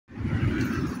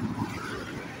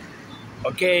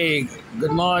Okay,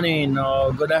 good morning,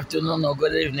 or good afternoon, or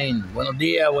good evening. Buenos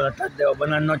días, buenas tardes, or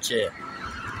buenas noches.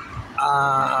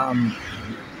 Um,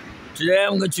 Today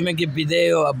I'm going to make a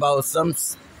video about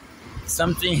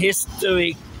something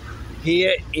historic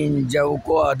here in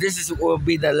Yabucoa. Will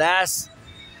be the last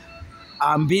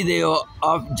video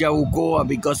of Yabucoa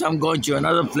because I'm going to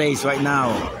another place right now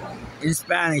in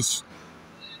Spanish.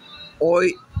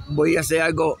 Hoy voy a hacer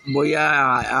algo, voy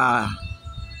a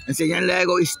enseñarle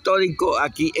algo histórico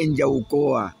aquí en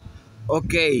Yabucoa.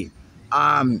 Okay,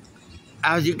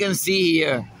 as you can see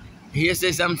here, here's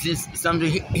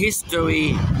something history.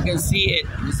 You can see it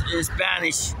in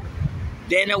Spanish.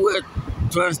 Then I will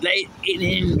translate in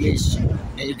English,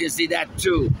 and you can see that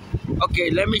too. Okay,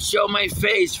 let me show my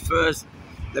face first.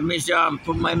 Let me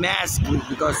put my mask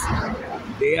because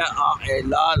there are a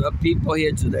lot of people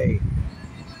here today.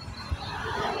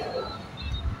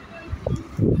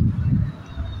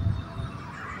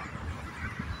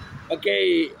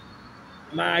 Okay,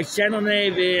 my channel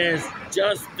name is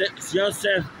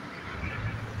Joseph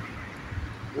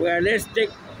Realistic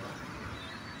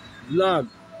Vlog.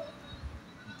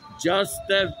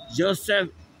 Joseph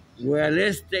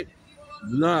Realistic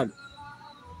Vlog.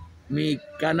 Mi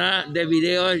canal de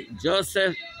video es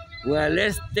Joseph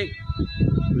Realistic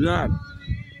Vlog.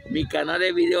 Mi canal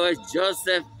de video es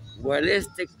Joseph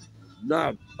Realistic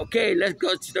Vlog. Okay, let's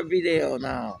go to the video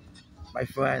now, my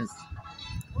friends.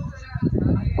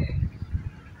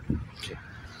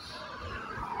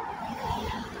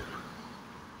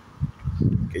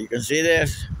 Okay, you can see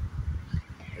this.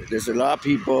 There's a lot of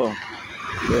people.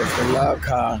 There's a lot of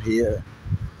cars here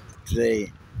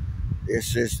today.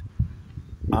 This is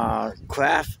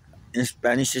craft. In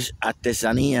Spanish is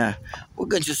artesanía. We're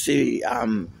going to see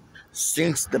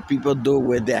things that people do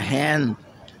with their hand.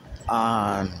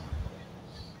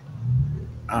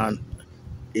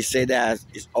 It say that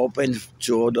it's open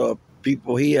to other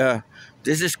people here.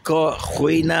 This is called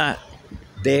Ruina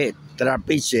de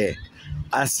Trapiche,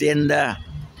 Hacienda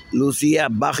Lucía,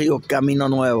 Barrio Camino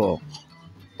Nuevo.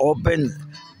 Open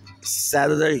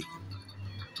Saturday,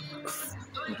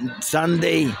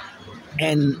 Sunday,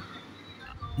 and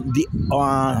the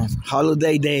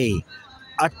holiday day.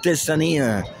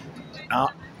 Artesanía,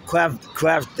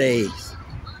 craft days.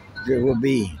 There will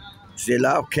be. See a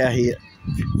lot of cat here.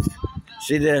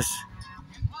 See this?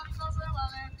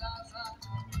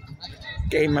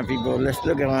 Okay, my people, let's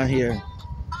look around here.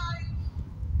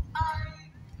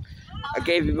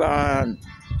 Okay, people,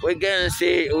 we're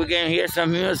gonna hear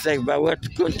some music, but we're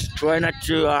going to try not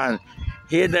to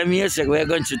hear the music. We're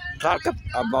going to talk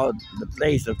about the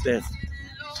place of this.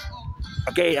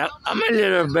 Okay, I'm a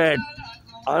little bit.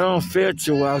 I don't feel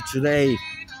too well today.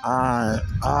 I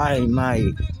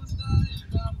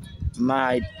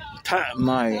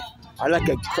like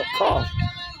a cough,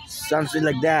 something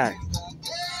like that.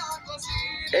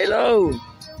 Hello.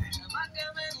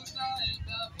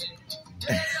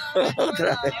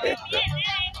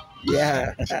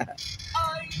 Yeah.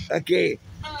 Okay.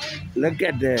 Look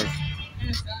at this.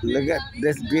 Look at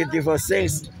this beautiful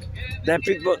things that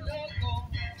people.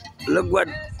 Look what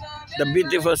the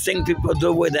beautiful thing people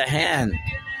do with their hand.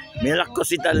 Mira las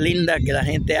cositas lindas que la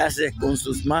gente hace con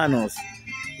sus manos.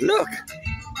 Look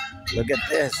at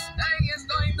this.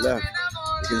 Look,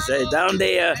 you can say down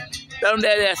there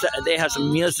they have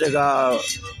some music,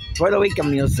 Puerto Rican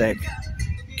music.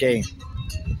 Okay,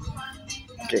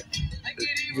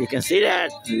 you can see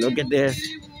that. Look at this.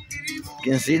 You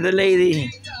can see the lady.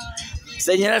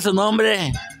 Señora, su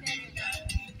nombre.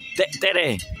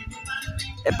 Tere.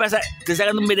 Es para estoy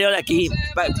sacando un video de aquí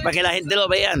para que la gente lo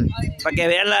vean, para que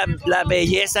vean la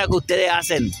belleza que ustedes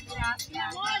hacen. Mi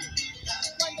amor,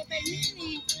 cuando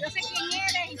termine, yo sé quién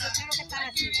eres y yo sé lo que estás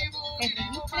haciendo. Te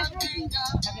registras aquí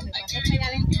para que me pases allá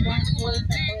adentro y vean todo esto.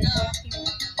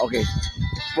 Ok.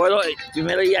 Puedo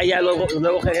primero ir allá,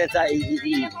 luego regresar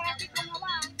y...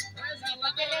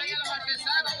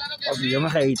 Ok, yo me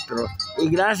registro. Y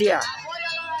gracias.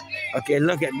 Ok,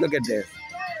 look at this.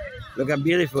 Look how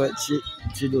beautiful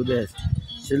she do this.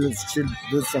 She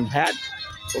do some hat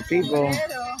for people.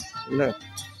 Look.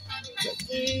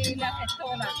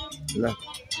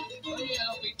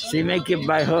 She make it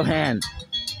by her hand.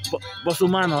 Por su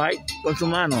mano, right? Con su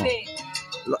mano. Sí.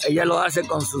 Ella lo hace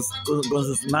con sus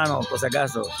manos, por si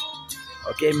acaso.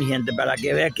 Ok, mi gente, para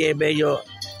que vea qué bello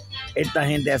esta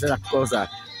gente hace las cosas.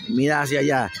 Mira hacia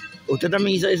allá. ¿Usted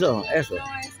también hizo eso? No, eso es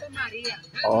María.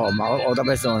 Oh, otra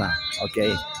persona. Ok.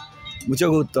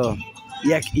 Mucho gusto.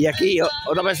 ¿Y aquí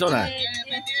otra persona?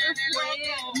 Fue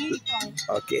Milton.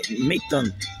 Ok,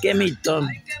 Milton. ¿Qué Milton?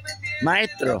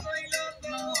 Maestro.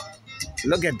 No.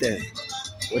 Look at this.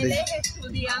 Él es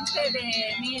estudiante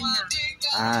de Mirna.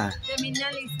 Ah, Terminé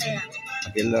liceo.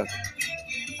 aquí look.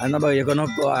 Ah, no, pero yo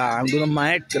conozco a algunos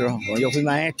maestros. Como yo fui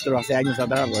maestro hace años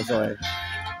atrás, por eso es.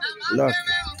 Look,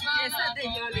 Esa es de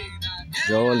Yoli.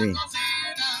 Jolie.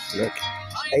 Look.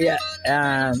 Ella,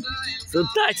 su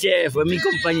tache fue mi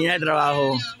compañera de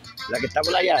trabajo. La que está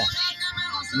por allá.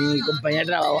 Mi compañera de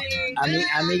trabajo.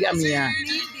 Amiga mía.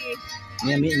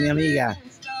 Mi amiga.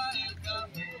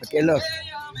 Okay, look.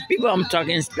 People, I'm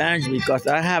talking Spanish because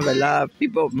I have a lot of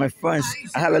people, my friends.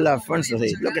 I have a lot of friends to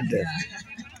say, look at this.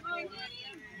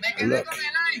 Look.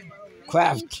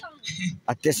 Craft.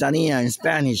 Artesanía in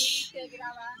Spanish.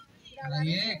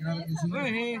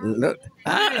 Look.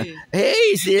 Ah,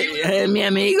 hey, sí, mi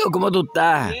amigo, ¿cómo tú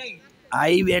estás?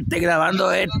 Ahí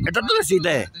grabando esto. ¿Esto tú lo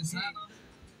hiciste?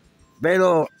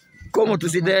 Pero, ¿cómo tú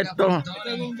hiciste esto?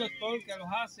 Este es un doctor que los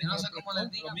hace. No sé cómo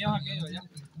les digo. Los míos aquellos allá.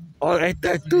 Oh,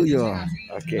 este es tuyo.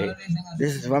 Okay.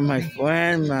 This is from my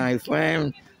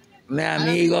friend. Mi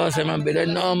amigo, se me olvidó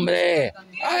el nombre.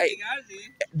 Ay,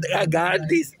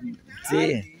 Gardis.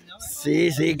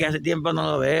 Sí, que hace tiempo no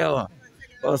lo veo.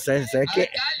 O sea, sé que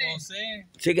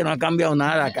sí que no ha cambiado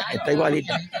nada, está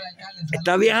igualito.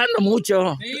 Está viajando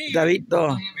mucho, Sí. te ha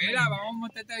visto. Mira, vamos a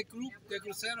meterte de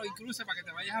crucero y cruce para que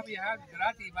te vayas a viajar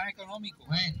gratis, más económico.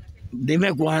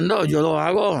 Dime cuándo, yo lo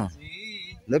hago.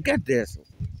 Sí. Look at this.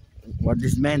 What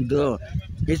this man do.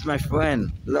 He's my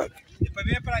friend. Look. Después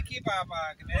viene para aquí para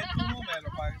que me den tu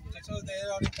número, para que el muchacho te dé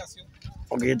la orientación.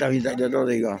 Ok, está bien, yo te lo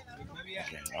digo. Después viene.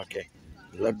 Okay.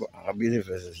 Look how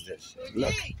beautiful is this.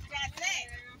 Look.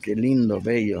 Qué lindo,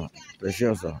 bello,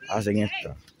 precioso. Hacen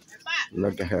esto.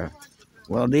 Look at her.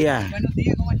 Buenos días. Buenos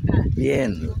días, ¿cómo estás?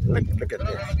 Bien. Look at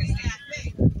this.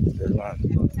 This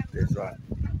one.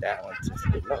 That one.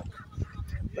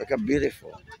 Look how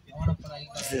beautiful.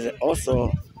 This is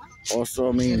also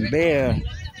bear.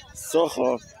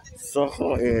 Soho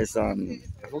is I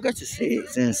forgot to say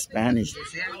it's in Spanish.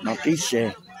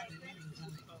 Mapiche.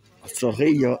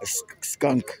 Zorrillo,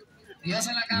 skunk.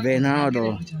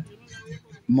 Venado.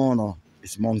 Mono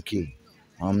is monkey.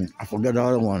 I forgot the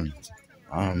other one.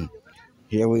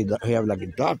 Here we have like a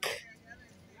duck.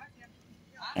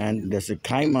 And there's a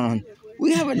caiman.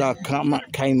 We have a lot of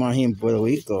caiman here in Puerto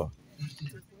Rico.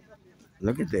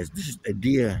 Look at this. This is a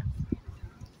deer.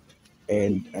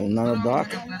 And another duck.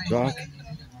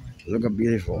 Look how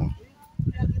beautiful.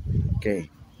 Okay.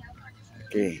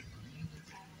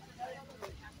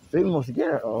 Fuimos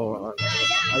siquiera. Oh,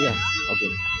 yeah.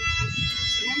 Okay.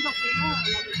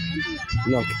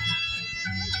 Look.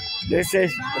 This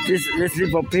is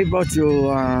for people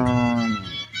to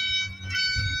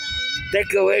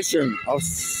decoration of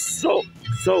soap,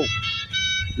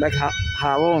 like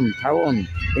jabón.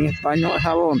 En español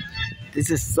jabón. This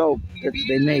is soap that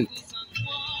they make.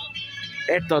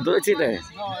 Esto, ¿tú lo hiciste?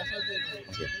 No, eso es de...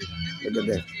 Okay. Look at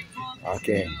this.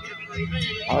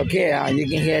 Okay, you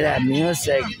can hear that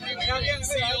music. ¿Qué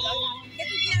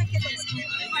tú quieres que te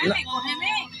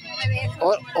cógeme?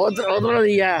 Otro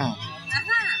día. Ajá.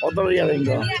 Otro día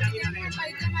vengo. Mira, aquí tenemos el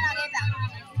país de Malagueta.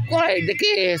 ¿Cuál? ¿De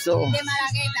qué es eso? De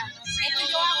Malagueta. Es que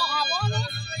yo hago jabones,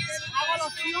 hago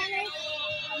lociones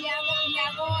y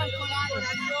hago el colado.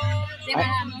 De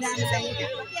Malagueta.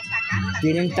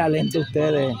 Tienen talento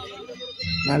ustedes.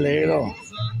 Me alegro.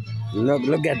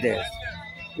 Look at this.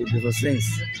 Beautiful things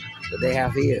that they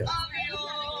have here.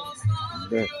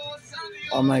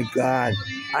 Oh my God.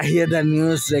 I hear the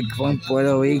music from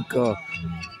Puerto Rico.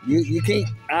 You can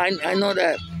I know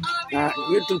that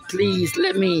you two please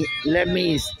let me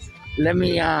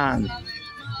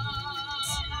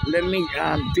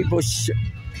people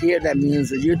hear that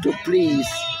music. You two please.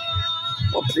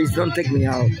 Oh please don't take me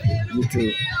out. You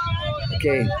two.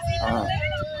 Okay.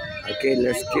 Okay,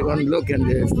 let's keep on looking at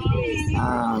this.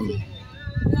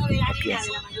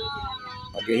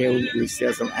 Okay, here we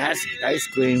sell some ice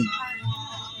cream.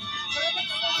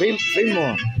 Three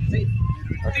more.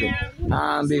 Okay.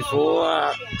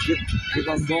 Before keep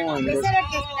on going.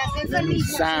 Let me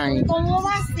sign. ¿Cómo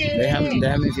va a ser?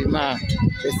 Déjame firmar.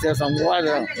 They sell some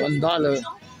water, $1.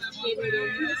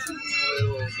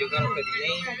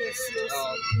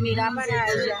 Mira para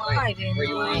allá. Ay,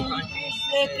 bendito.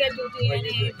 Es que tú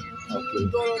tienes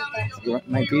un dolor.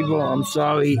 My people, I'm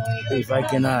sorry if I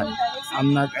cannot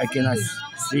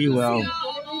see well.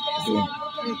 Okay.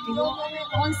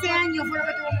 11 años fue lo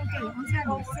que tuvo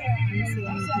contigo. 11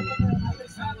 años.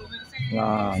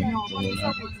 Wow. No, por eso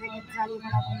pensé que salimos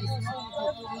a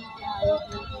la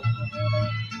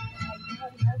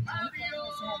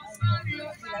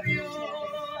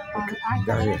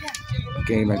That's it.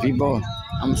 Okay, my people,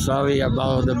 I'm sorry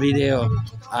about the video.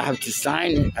 I have to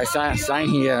sign. I sign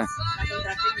here.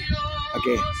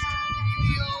 Okay.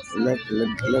 Look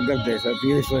at this. How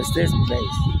beautiful is this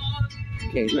place?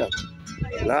 Okay, look.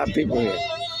 A lot of people here.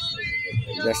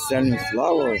 They're selling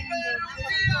flowers.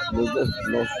 Look at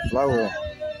those flowers.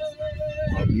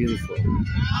 How beautiful.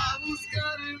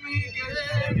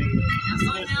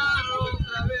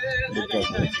 Look at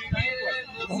this.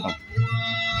 Wow.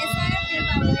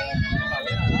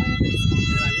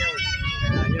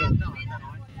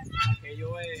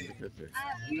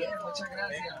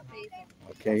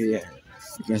 Okay, yeah.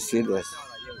 You can see this.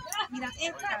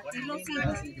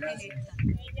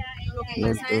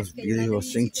 Look, those beautiful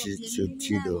things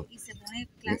she do.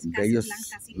 Bellos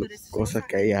cosas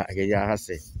que ella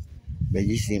hace.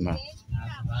 Bellísima.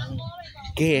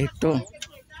 ¿Qué es esto?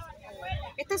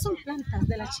 Estas son plantas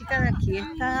de la chica de aquí.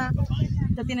 Esta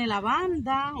tiene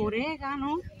lavanda,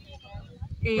 orégano,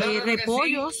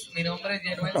 repollos,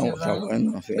 Está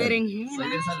bueno, sí. berenjena.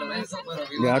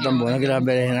 Ya tan buena que la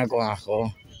berenjena con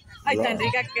ajo. Ay, tan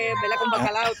rica que vela con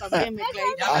bacalao también,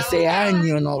 mezcladita. Hace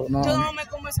años no. Yo no me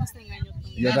como eso hace años.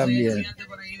 Yo también.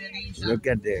 Look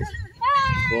at this.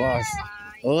 Gosh.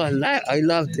 Oh, I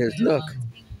love this. Look.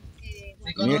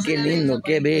 Mira qué lindo,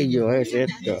 qué bello es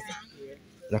esto.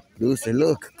 Las cruces.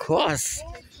 Look, cross.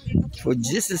 For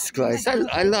Jesus Christ.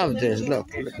 I love this. Look,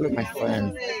 my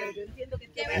friend.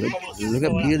 Look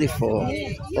how beautiful.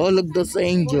 Oh, look those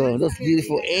angels. Those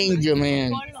beautiful angels,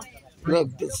 man.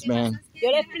 Look this, man.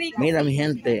 Mira, mi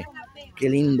gente. Qué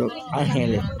lindo.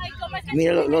 Ángeles.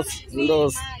 Mira los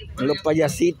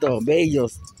payasitos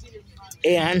bellos.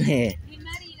 Ángel.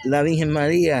 La Virgen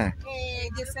María.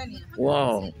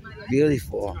 Wow.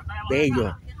 Beautiful.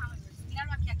 Bello.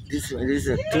 This is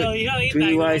a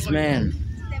three wise man.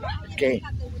 Okay.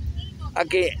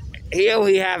 Okay. Here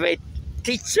we have a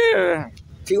teacher.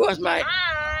 She was my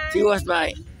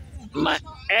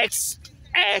ex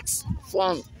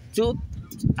from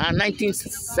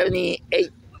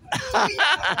 1978.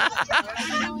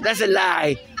 That's a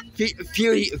lie.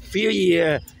 Few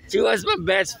years. She was my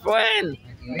best friend,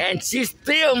 and she's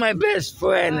still my best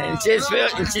friend. And she's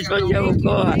from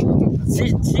Yabucoa.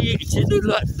 She do a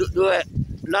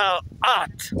lot of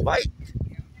art, right?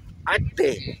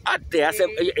 Arte.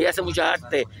 Ella hace mucha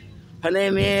arte. Her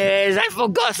name is, I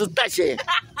forgot, Sustache.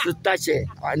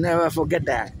 I never forget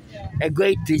that. A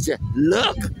great teacher.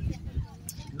 Look.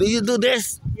 Do you do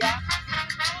this? Yeah.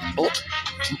 Oh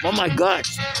my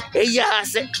gosh. Ella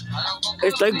hace.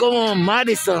 Estoy como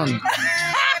Madison.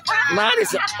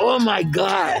 Oh my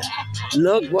God.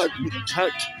 Look what.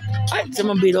 Ay, se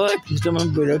me olvidó. Es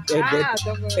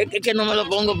que no me lo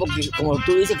pongo porque, como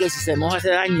tú dices, que si se moja se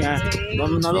daña. No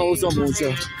lo uso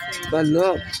mucho. But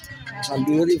look. How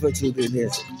beautiful she did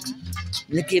this.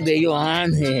 Mira qué bello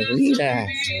ángel, mira.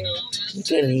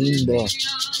 Qué lindo.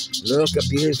 Look how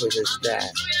beautiful is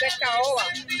that.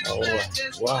 Oh,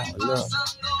 wow, look.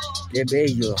 Qué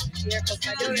bello.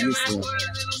 Bellísimo.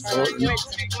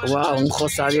 Wow, un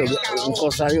rosario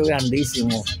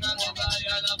grandísimo.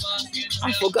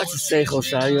 I forgot to say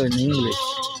rosario in English.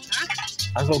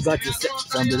 I forgot to say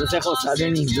something. Say rosario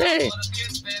in English.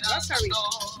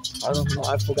 I don't know.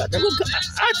 I forgot. I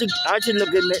should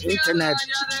look in the internet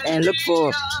and look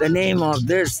for the name of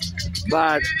this.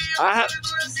 But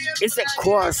it's a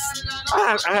course.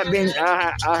 I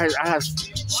have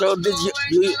showed this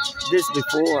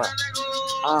before.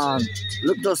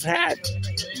 Look those hats.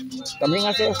 También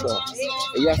hace eso.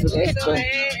 Ella hace esto.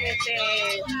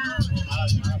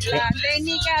 La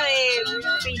técnica de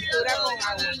pintura con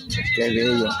agua. Qué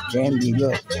bello. Candy,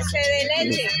 look. Dulce de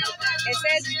leche. Ese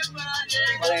es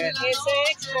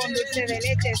con dulce de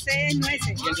leche. Ese es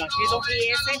nueces. Y ese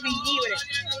es jengibre.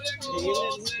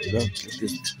 Look at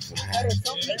this. Pero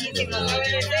son riquísimos. Ese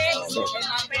es el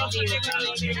más vendido.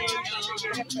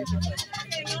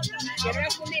 ¿Quieres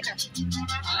una fundita?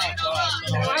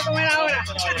 ¿Te vas a comer ahora?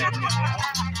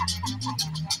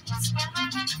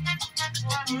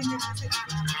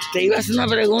 Te iba a hacer una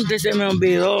pregunta y se me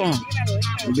olvidó.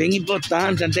 Bien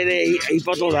importante antes de ir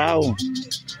para otro lado.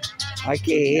 Ay,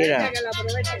 ¿qué era?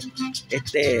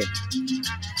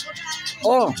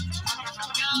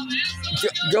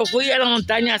 Yo fui a la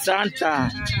Montaña Santa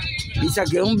y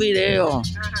saqué un video.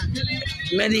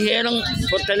 Me dijeron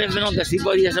por teléfono que sí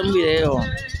podía hacer un video.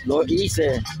 Lo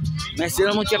hice. Me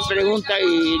hicieron muchas preguntas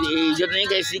y yo tenía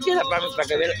que decir que era para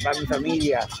mi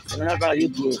familia, que no era para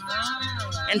YouTube.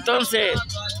 Entonces,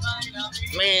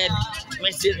 me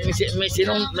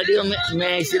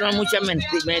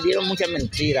dieron muchas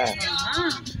mentiras.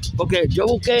 Porque yo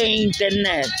busqué en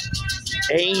internet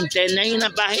hay una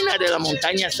página de la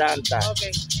Montaña Santa.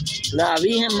 La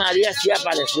Virgen María sí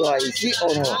apareció ahí, ¿sí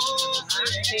o no?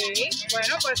 sí.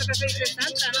 Bueno, por eso que se dice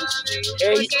santa, ¿no?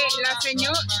 Ey. Porque la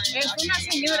señora, es una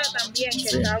señora también que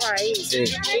Sí. estaba ahí. Sí.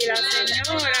 Y la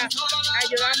señora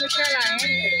ayudaba mucho a la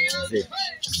gente. Sí.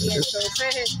 Y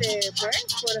entonces, pues,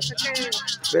 por eso que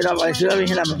Pero apareció la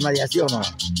Virgen María, ¿sí o no?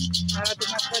 ahora tú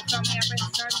me has puesto a mí a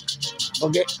pensar.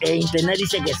 Porque en internet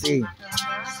dice que sí.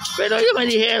 Ajá. Pero ellos me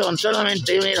dijeron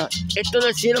solamente, mira, esto lo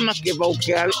hicieron más que para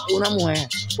buscar una mujer,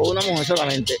 por una mujer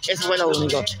solamente. Eso fue lo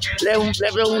único.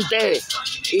 Le pregunté,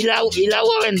 ¿y la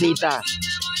agua bendita?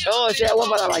 Oh, ese agua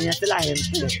para bañarse la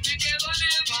gente.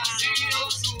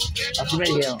 Así me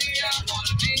dijeron.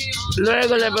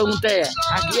 Luego le pregunté,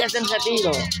 ¿aquí hacen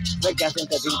retiro? ¿Ves que hacen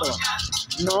retiro?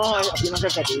 No, aquí no se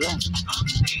retiro.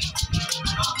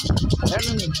 No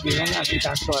me mintieron así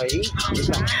tanto ahí. Yo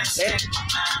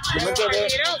me quedé.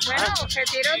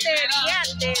 Retiro de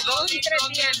días, de 2 y 3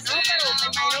 días, no, pero me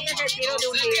imagino que retiro de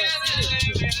un día.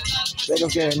 Pero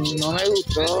que no me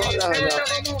gustó, la verdad.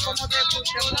 ¿Cómo te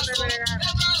escuchó? ¿Cómo te regaron?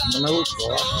 No me gustó.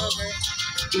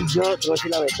 Y yo te voy a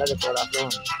decir la verdad de corazón.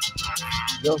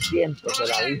 Yo siento que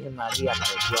la Virgen María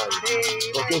apareció ahí.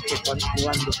 Porque es que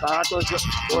cuando estaba todos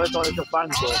esos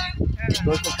bancos,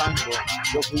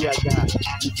 yo fui allá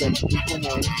y sentí como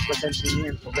un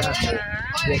presentimiento grande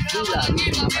de que la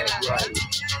Virgen apareció ahí.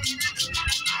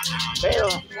 Pero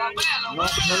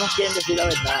no nos quieren decir la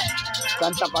verdad,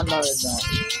 están tapando la verdad.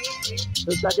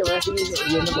 Entonces voy a seguir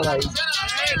viendo por ahí.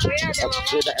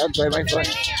 Okay, my friend.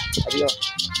 Adiós.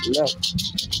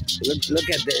 Look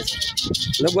at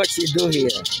this. Look what she do here.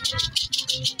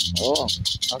 Oh,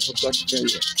 I forgot to tell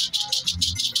you.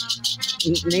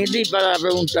 Niti, para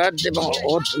preguntarte,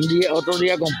 otro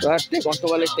día compraste, ¿cuánto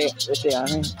vale este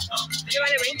año?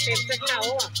 Vale 20, esto es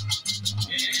caoba.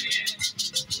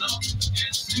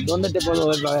 ¿Dónde te puedo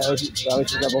ver para ver si te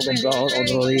puedo comprar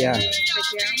otro día?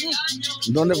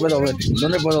 ¿Dónde puedo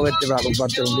verte para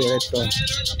comprarte un día de esto?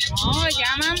 No,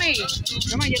 llámame.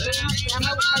 Déjame buscar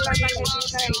la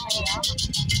tarjetita y me llamo.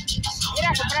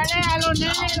 Mira, comprarle a los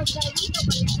nenes los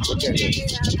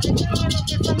carritos.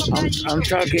 I'm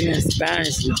talking in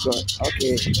Spanish because,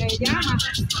 okay. Me llama.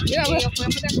 Mira, y nos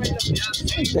ponemos de acuerdo.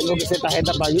 Tengo que hacer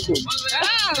tarjeta para YouTube.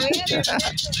 Ah,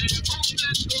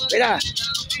 Mira,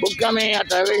 búscame a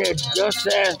través de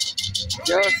Joseph.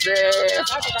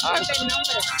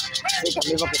 Sí,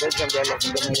 cambié porque tengo que cambiarlo.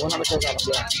 Porque me una vez tengo que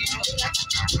cambiar.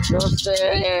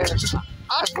 Joseph.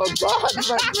 I forgot.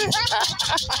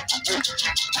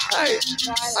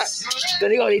 Te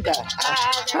digo ahorita.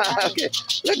 Okay.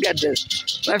 Look at this.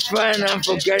 My friend, I'm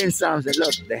forgetting something.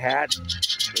 Look, the hat.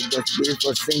 The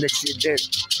beautiful thing that she did.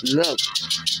 Look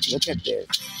at this.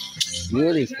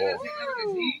 Beautiful.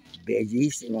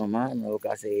 Bellísimo, mano, lo que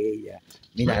hace ella.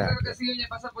 Mira,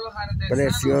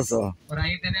 precioso. Por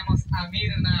ahí tenemos a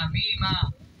Mirna,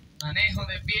 Mima, manejo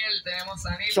de piel, tenemos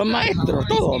a Nilda. Son maestros,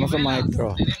 todos no son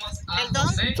maestros. Tenemos a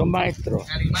José, son maestros.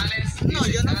 animales No,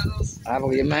 yo no. Ah,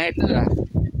 porque ella es maestra.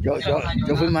 Yo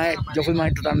fui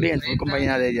maestro también, fui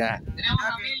compañera de ella. Tenemos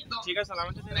a Milton. Chicas,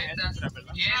 solamente tienen extra,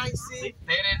 ¿verdad? Ay, sí.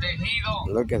 Tere Tejido,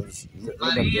 Look at this.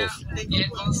 María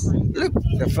Yecos, Look,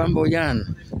 the flamboyant.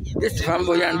 This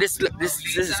flamboyant. This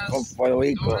is from Puerto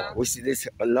Rico. We see this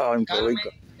a lot in Puerto Rico.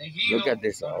 Tejido, Look at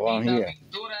this around here.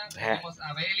 pintura, tenemos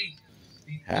a Beli,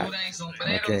 Hat. pintura y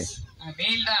sombreros, Okay. a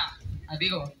Nilda,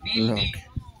 Nildi, Look.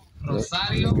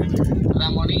 Rosario,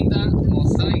 Ramonita,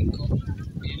 Mosaico,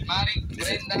 Mari, This is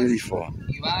Brenda, beautiful.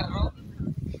 Ibarro,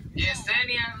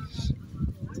 Yesenia,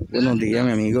 Buenos días,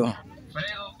 mi amigo.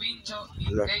 Fredo, Pincho y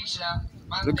Look. Keisha.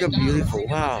 Look how beautiful.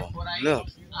 Wow. Look.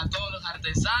 A todos los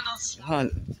artesanos, Wow.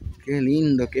 Qué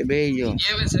lindo, qué bello.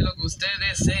 llévese lo que usted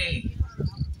desee.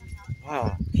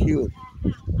 Wow, cute.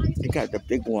 Look at the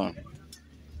big one.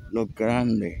 Lo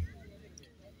grande.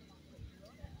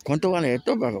 ¿Cuánto vale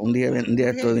esto para un día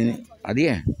esto? ¿A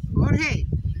 10? Jorge,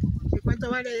 ¿y cuánto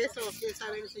vale eso? ¿Quién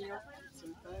sabe el señor?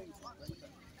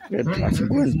 A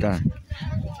 50.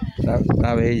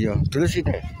 Está bello. ¿Tú lo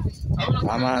hiciste?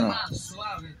 A mano. Más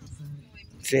suave.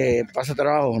 ¿Se pasa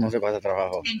trabajo o no se pasa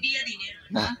trabajo? Envía dinero.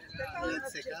 No.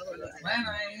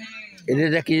 Bueno,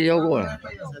 ¿Eres de aquí de Yabucoa?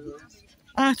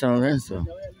 Ah, San Lorenzo.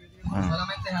 Ah.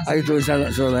 solamente es así. Ahí estuve en San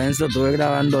Lorenzo, estuve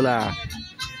grabando la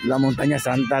montaña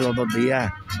santa los 2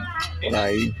 días. Por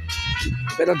ahí.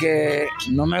 Pero que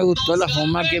no me gustó la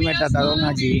forma que me trataron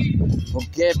allí. ¿Por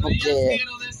qué? Porque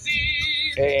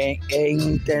en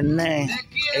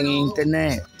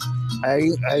internet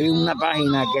hay una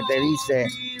página que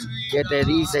te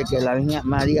dice que la Virgen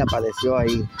María apareció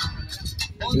ahí.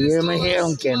 Y ellos me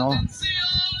dijeron que no.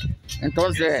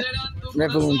 Entonces me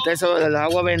pregunté sobre el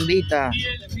agua bendita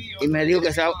y me dijo que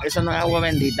eso no es agua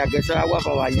bendita, que eso es agua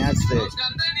para bañarse.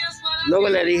 Luego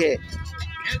le dije,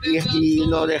 y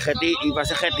lo de retiro, y va a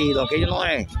ser retiro, aquello no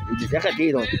es, y decía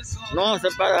retiro. No, eso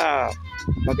es para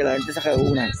que la gente se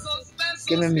reúna.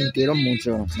 Que me mintieron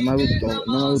mucho, no me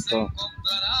gustó.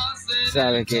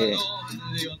 Sabes que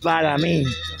para mí,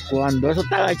 cuando eso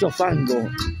estaba hecho fango,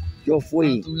 yo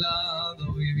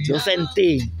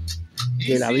sentí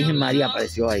que la Virgen María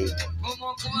apareció ahí.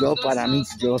 Para mí,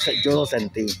 yo lo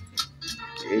sentí.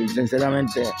 Y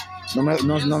sinceramente, no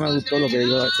me gustó lo que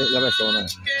dijo la persona.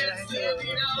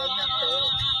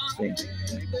 Sí.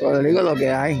 Pero digo lo que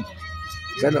hay.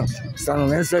 Pero San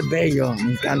Lorenzo es bello,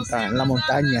 me encanta, en la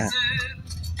montaña.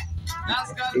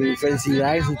 Y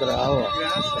felicidad en su trabajo.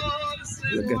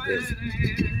 Look at this.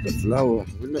 The flower.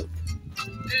 Look.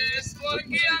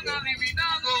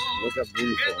 Look at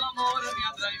beautiful.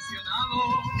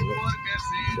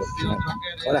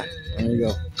 Hola,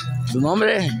 amigo. ¿Su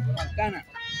nombre?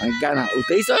 Mancana.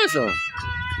 ¿Usted hizo eso?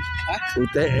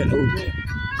 Usted.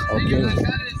 Ok.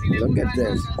 Look at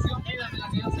this.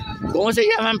 ¿Cómo se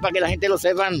llaman para que la gente lo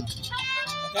sepan?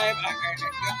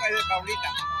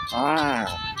 Ah.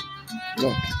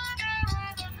 Look.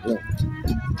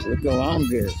 Look around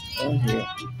this. Oh, here.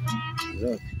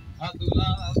 Look. A tu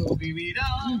lado vivirá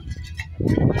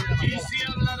y si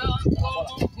hablará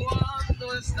como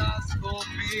cuando estás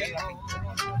conmigo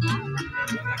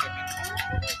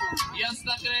y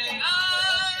hasta creerá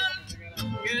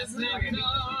que seguirás.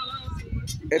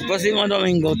 El próximo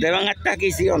domingo, ¿ustedes van a estar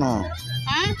aquí, sí o no?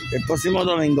 ¿Ah? El próximo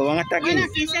domingo, ¿van a estar aquí? Bueno,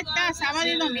 aquí se está, sábado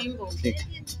y domingo. Sí.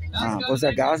 Por si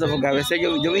acaso, porque a veces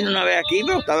yo vine una vez aquí,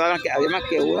 pero había más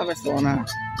que una persona.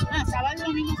 Sábado y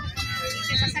domingo se pone.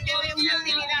 ¿Qué pasa que hoy es una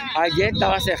actividad? Ayer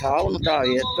estaba cerrado, no estaba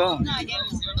abierto. No, ayer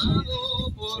no.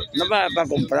 No para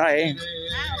comprar, Ok.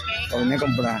 para venir a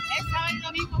comprar. Es sábado y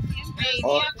domingo siempre. Y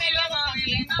Oh. día feriado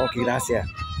también. Ok, gracias.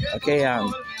 Okay, I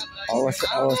was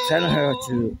telling her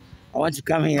I want to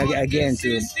come here again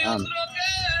to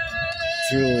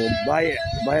buy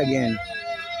again.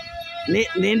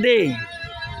 Nindy,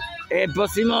 el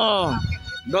próximo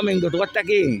domingo, ¿tú vas a estar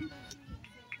aquí?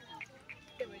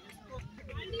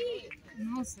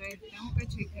 No sé, tengo que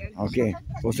chequear. Ok,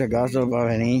 por si acaso va a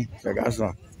venir, por si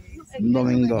acaso, un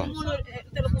domingo.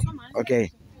 Te lo puso mal. Ok,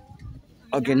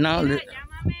 now,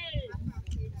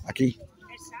 aquí.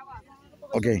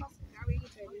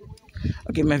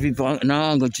 Okay, my people, now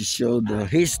I'm going to show the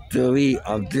history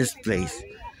of this place.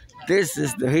 This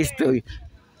is the history.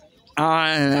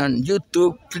 On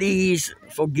YouTube, please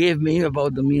forgive me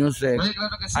about the music.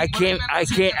 I came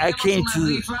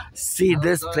to see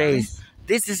this place.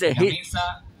 This is a history.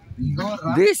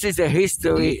 This is a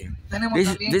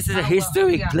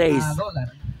historic place.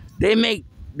 They made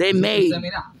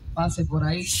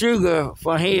sugar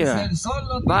from here,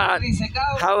 but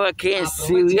hurracane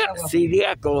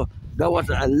Siriaco, that was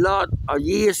a lot of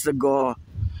years ago,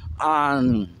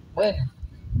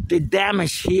 the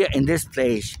damage here in this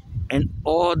place and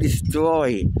all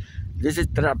destroyed. This is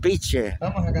Trapiche.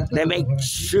 They make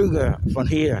sugar from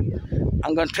here.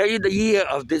 I'm going to tell you the year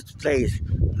of this place.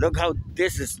 Look how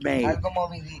this is made.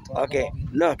 Okay,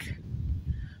 look.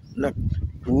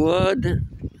 Wood.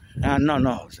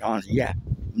 Yeah.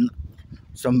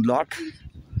 Some block,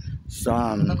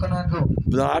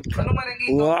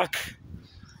 rock,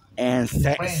 and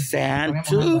sand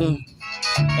too.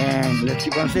 And let's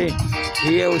keep on saying,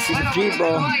 here we see the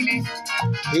people.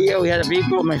 Here we have the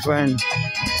people, my friend.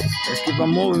 Let's keep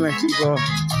on moving, my people.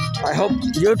 I hope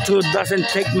YouTube doesn't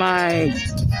take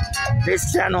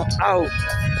this channel out.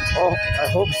 Oh, I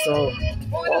hope so.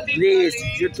 Oh, please,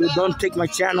 YouTube, don't take my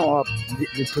channel up,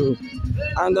 YouTube.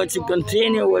 I'm going to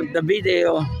continue with the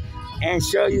video and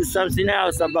show you something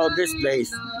else about this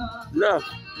place. Look.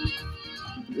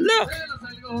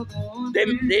 They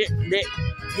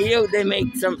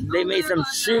made some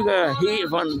sugar here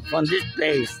from this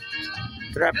place.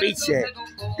 Trapiche.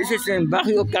 This is in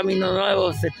Barrio Camino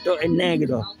Nuevo, Sector El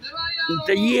Negro.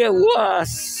 The year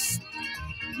was,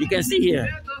 you can see here.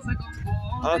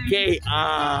 Okay,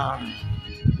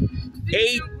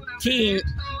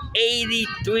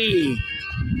 1883.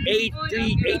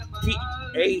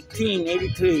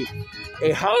 1883.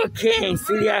 A hurricane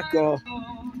Siriaco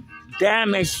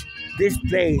damaged this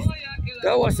place.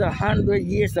 That was 100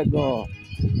 years ago.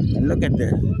 And look at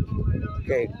this.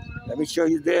 Okay, let me show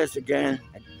you this again.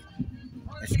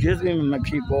 Excuse me, my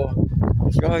people.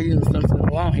 I'll show you something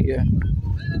around here.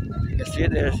 You can see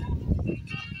this.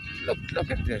 Look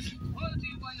at this.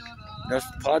 That's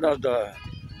part of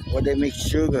where they make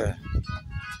sugar.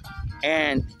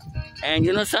 And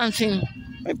you know something,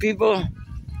 my people?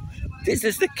 This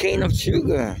is the cane of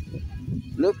sugar.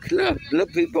 Look,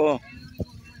 people.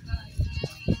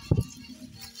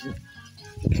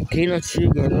 Cane of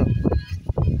sugar, look.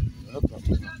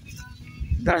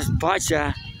 That's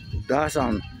pacha. That's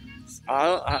and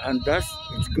that's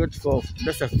it's good for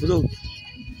that's a fruit.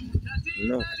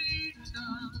 Look,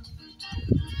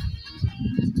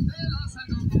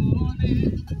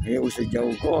 here we see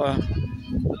Yabucoa.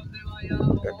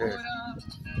 Look at this.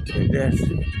 Look at this.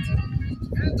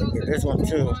 Look at this one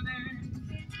too.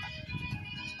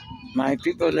 My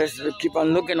people, let's keep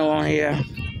on looking around here.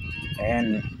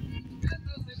 And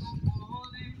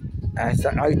as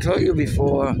I told you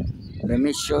before, let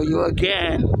me show you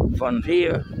again from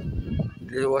here.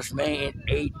 This was made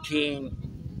in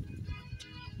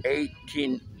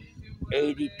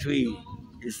 1883.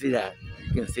 You see that?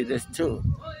 You can see this too.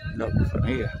 Look from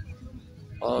here.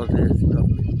 All this,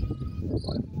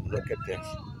 look at this.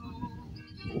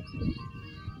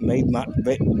 Made my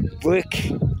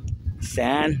brick,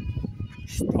 sand,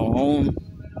 stone,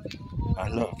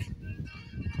 and look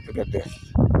at this.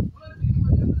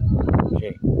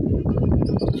 Okay,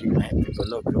 you might have to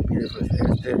look how beautiful is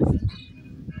this.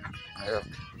 Look.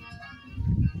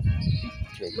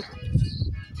 Okay, look at this.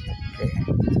 Okay,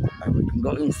 and we can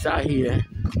go inside here.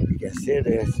 You can see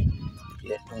this.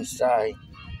 Get inside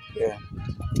here.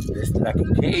 This is like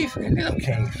a cave, a little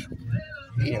cave.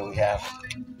 Here we have.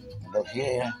 Look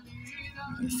here.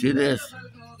 You see this?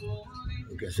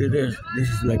 You can see this. This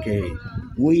is like a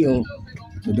wheel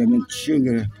to make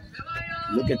sugar.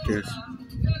 Look at this.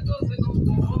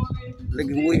 Look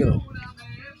at the wheel.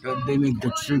 So they make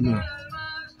the sugar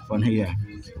from here.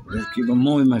 Let's keep on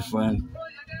moving, my friend.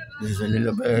 This is a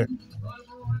little bit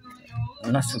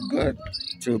not so good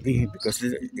to be because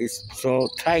it's so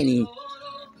tiny.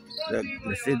 Look,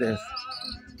 let's see this.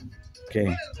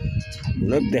 Okay.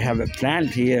 Look, they have a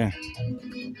plant here.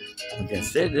 You can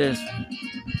see this.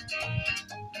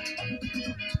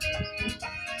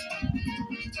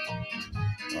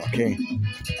 Okay.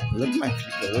 Look, my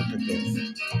people, look at this.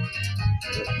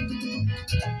 Look.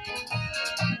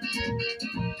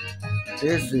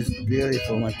 This is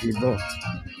beautiful, my people.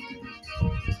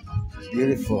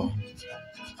 Beautiful.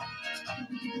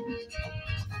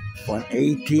 From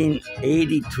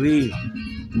 1883,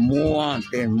 more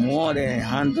than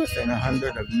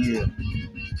 100 of years.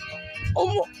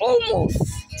 Almost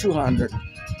 200.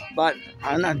 But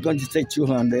I'm not going to say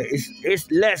 200. It's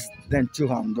less than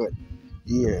 200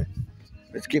 years.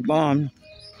 Let's keep on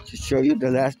to show you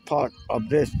the last part of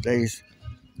this place.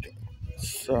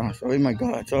 So, sorry, my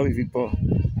God. Sorry, people.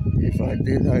 If I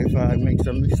make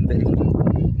some mistake.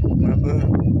 Remember,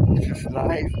 this is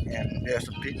live, and there's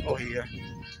some people here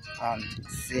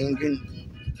singing,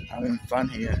 having fun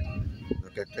here.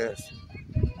 Look at this.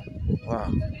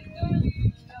 Wow.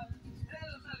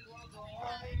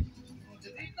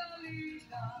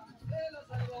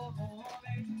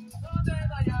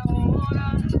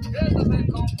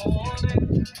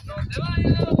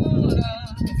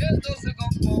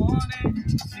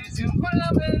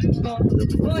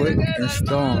 Fue en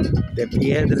stone, de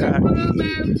piedra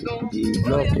y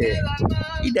bloque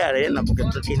y de arena, porque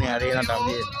esto tiene arena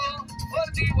también.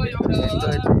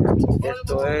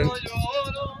 Esto es,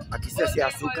 aquí se hacía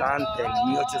azúcar antes, en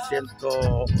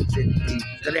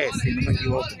 1883, si no me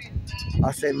equivoco,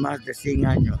 hace más de 100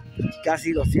 años,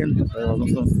 casi 200, pero no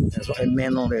son, eso es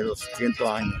menos de 200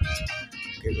 años,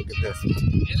 que es lo que te hace.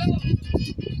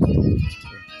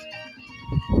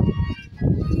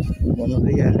 Buenos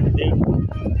días.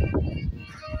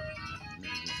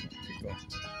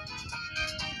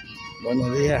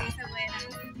 Buenos días.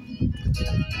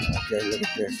 Okay, look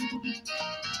at this.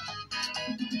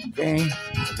 Okay,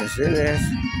 you can see this.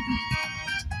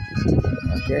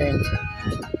 Okay.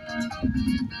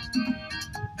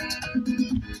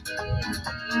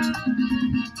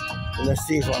 Let's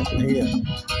see from here.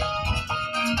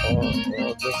 Oh,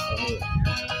 this from here.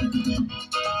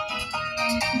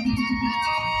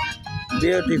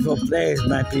 Beautiful place,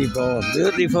 my people.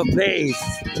 Beautiful place.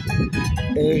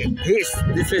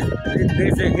 This is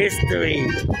history.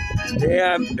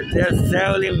 They're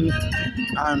selling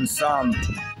on some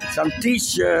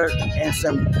t-shirt and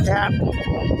some hat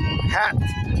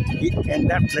in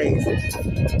that place.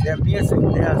 There's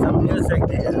some music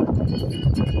there.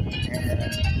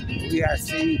 And we are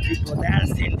seeing people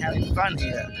dancing, having fun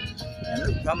here. And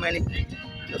look how many,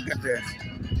 look at this.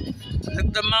 Look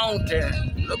at the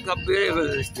mountain. Look how beautiful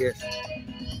is this.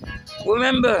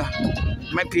 Remember,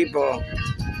 my people,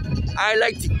 I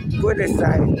like to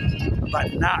criticize,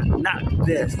 but not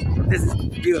this. This is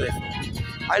beautiful.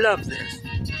 I love this.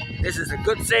 This is a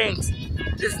good thing.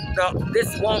 This is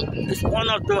one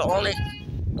of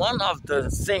the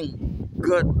thing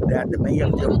good that the mayor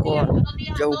of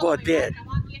Yabucoa did.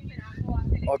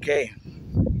 Okay.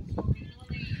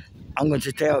 I'm going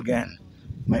to tell again,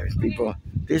 my people.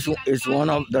 This is one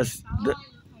of the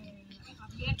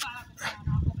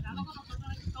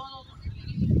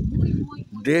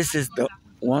this is the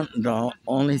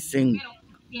only thing,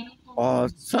 or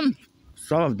some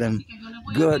of them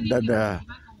good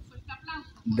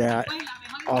that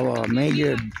our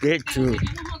mayor did to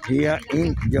here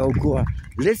in Yabucoa.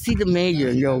 Let's see the mayor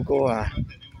in Yabucoa.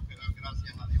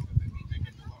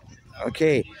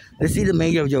 Okay, let's see the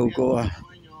mayor of Yabucoa.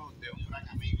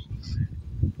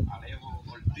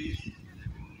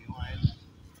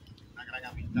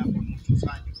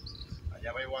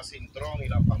 Allá veo a Cintrón y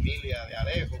la familia de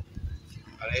Alejo.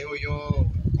 Alejo y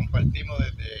yo compartimos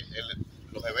desde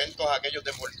los eventos aquellos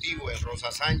deportivos en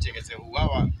Rosa Sánchez que se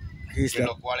jugaba. He's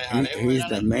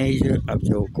the mayor of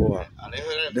Yabucoa.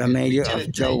 The mayor of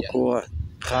Yabucoa,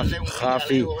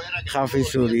 Javi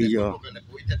Zurillo.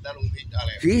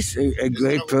 He's a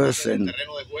great person,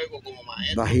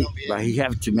 but he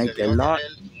have to make a lot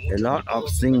of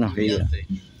things here.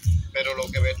 Pero lo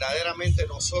que verdaderamente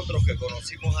nosotros que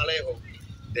conocimos a Alejo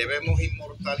debemos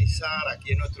inmortalizar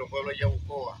aquí en nuestro pueblo de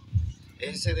Yabucoa,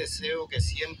 ese deseo que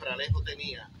siempre Alejo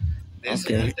tenía, de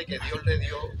ese arte que Dios le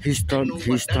dio. He's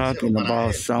talking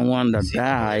about someone that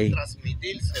died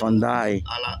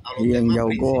here in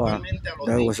Yabucoa.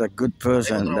 That was a good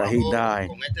person that he died,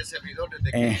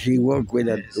 and he worked with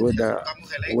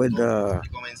the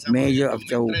mayor of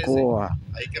Yabucoa,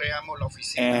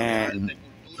 and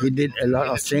he did a lot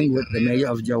of things with the mayor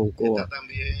of Yabucoa.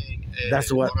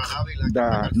 That's what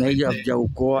the mayor of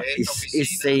Yabucoa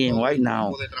is saying right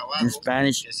now in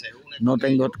Spanish. No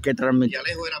tengo que transmitir,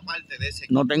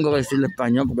 no tengo que decirle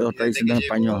español porque lo está diciendo en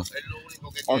español.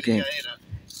 Okay.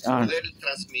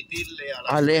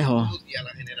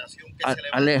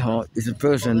 Alejo is a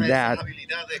person that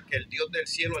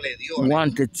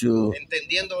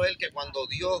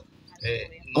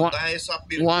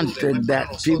wanted that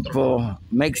people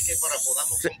make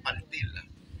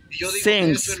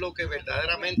things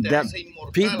that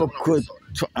people could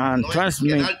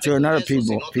transmit to another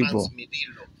people.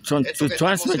 To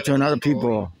transmit to another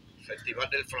people.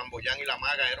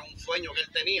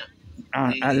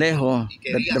 Alejo,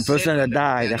 the person that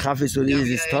died, the Javi Zurillo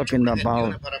is talking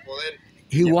about,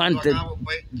 he wanted,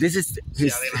 this is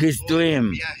his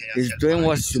dream. His dream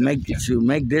was to make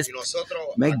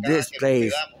this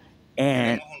place.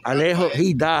 And Alejo,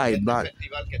 he died, but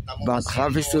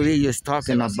Javi Zurillo is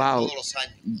talking about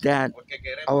that.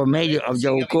 Our mayor of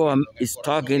Yabucoa is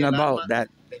talking about that.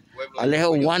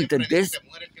 Alejo wanted this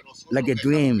like a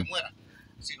dream.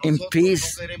 In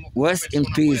peace, rest in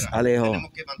peace, Alejo.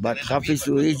 But Javi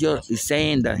Zurillo is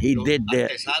saying that he did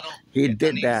that.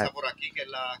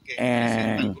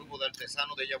 And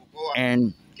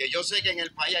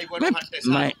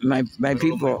my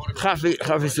people, Javi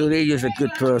Zurillo is a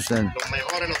good person.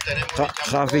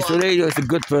 Javi Zurillo is a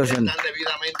good person.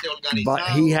 But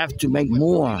he have to make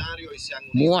more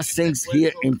things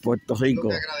here in Puerto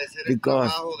Rico,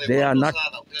 because there are not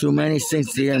too many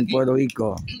things here in Puerto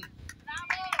Rico.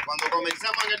 Cuando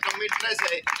comenzamos en el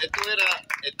 2013, esto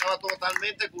estaba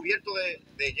totalmente cubierto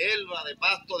de hierba, de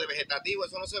pasto, de vegetativo,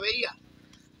 eso no se veía.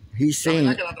 He's saying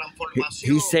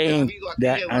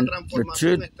that in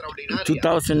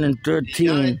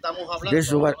 2013,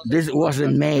 this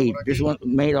wasn't made. This was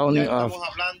made only of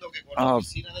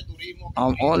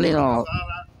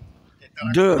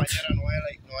dirt.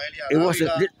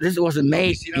 This wasn't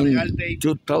made in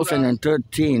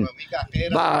 2013,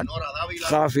 but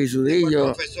Javi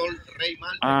Zurillo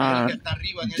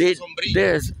did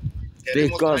this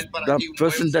because the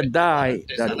person that died,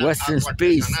 that rests in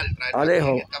peace,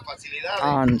 Alejo,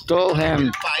 told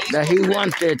him that he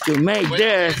wanted to make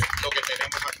this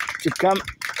to come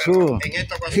true.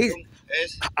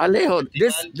 Alejo,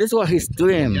 this was his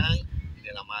dream.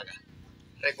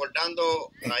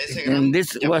 And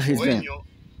this was his dream.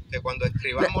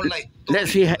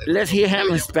 Let's hear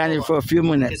him in Spanish for a few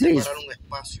minutes, please.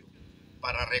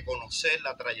 Para reconocer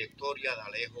la trayectoria de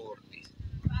Alejo Ortiz.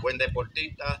 Buen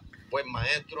deportista, buen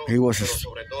maestro. He was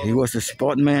a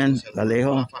sportman,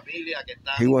 Alejo.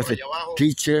 He was a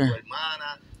teacher.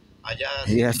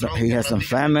 He has some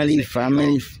family,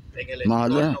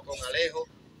 mother,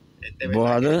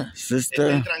 brother,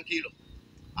 sister.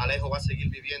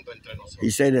 He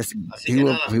said that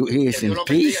he is in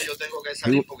peace.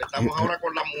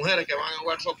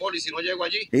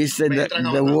 He said that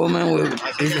the woman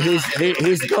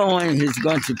he's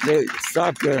going to play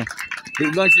soccer.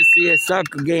 He's going to see a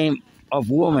soccer game of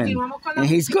women, and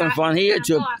he's going from here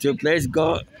to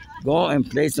go and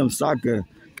play some soccer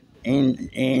in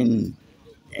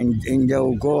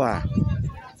Yabucoa.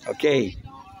 Okay.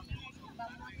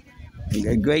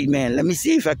 A great man. Let me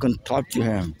see if I can talk to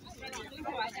him.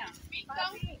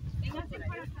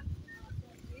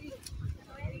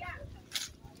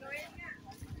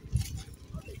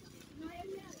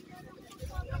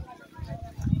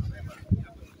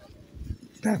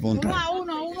 Está apuntado. 1 a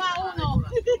 1, 1 a 1.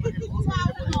 1 a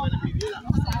 1.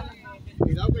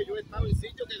 Cuidado que yo he estado en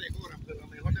sitios que decoran, pero la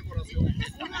mejor decoración es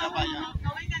esta. 1 a 1.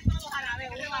 No vengan todos a la vez.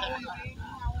 1 a 1. 1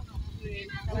 a 1.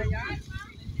 Para allá.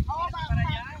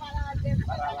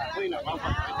 Para la ruina, vamos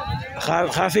para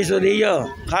allá. Jafi Zurillo,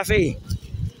 Jafi.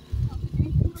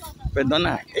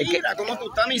 Perdona, es que Mira cómo tú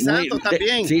estás, mi santo, ¿estás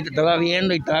bien? sí, te estaba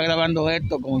viendo y estaba grabando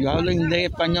esto. Como yo hablo inglés y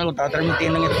español, lo estaba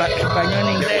transmitiendo en español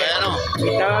y inglés. Bueno. Y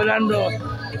estaba hablando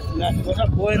las cosas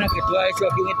buenas que tú has hecho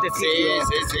aquí en este sitio.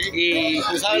 Sí. Y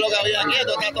Tú sabes lo que había aquí,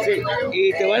 esto está todo. sí,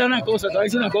 y te voy a dar una cosa, te voy a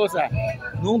decir una cosa.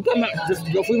 Nunca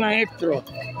yo fui maestro,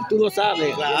 tú lo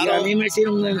sabes. Claro. Y a mí me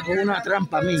hicieron una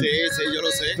trampa a mí. Sí, yo lo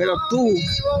sé. Pero tú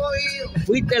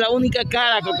fuiste la única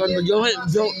cara que cuando yo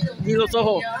di los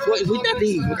ojos, fuiste a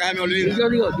ti. Nunca se me olvida. Y yo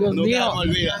digo, Dios Nunca mío, se me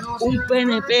olvida. un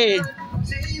PNP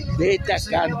de esta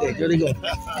cante. Yo digo,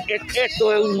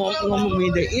 esto es un hombre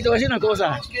humilde. Y te voy a decir una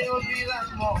cosa,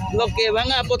 los que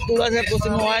van a postularse el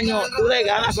próximo año, tú le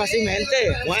ganas fácilmente.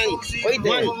 Juan, Oíste.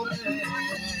 Juan.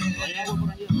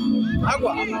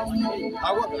 Agua,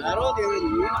 claro, que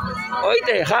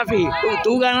Oíste, Jafi,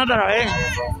 tú ganas otra vez.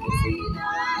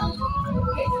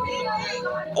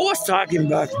 I was talking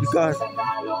back because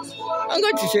I'm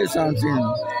going to share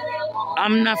something.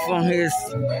 I'm not from his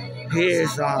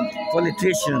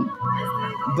politician,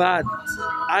 but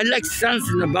I like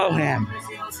something about him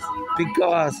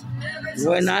because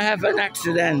when I have an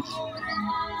accident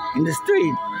in the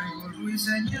street,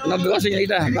 no, because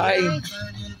señorita, bye.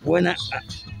 When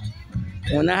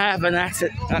I have an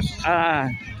accident,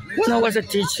 when I was a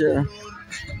teacher,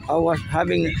 I was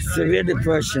having severe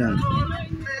depression,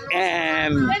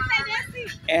 and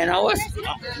I was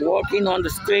walking on the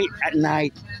street at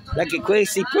night like a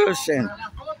crazy person,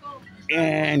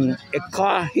 and a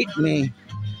car hit me,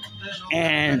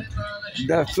 and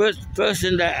the first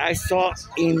person that I saw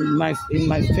in my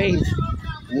face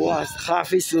was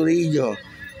Javi Zurillo,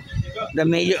 the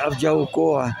mayor of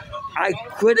Yabucoa. I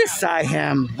criticize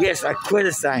him. Yes, I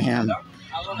criticize him,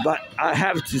 but I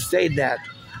have to say that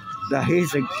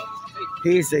he's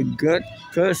a good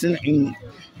person,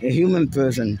 a human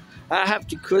person. I have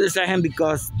to criticize him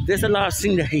because there's a lot of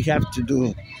things that he have to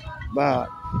do, but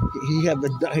he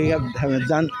haven't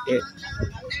done it,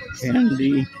 and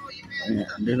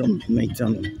they don't make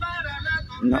some.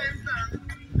 No.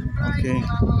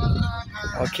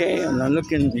 Okay. And I'm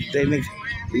looking.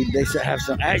 They should have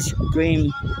some ice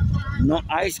cream. No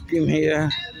ice cream here,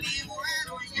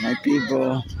 my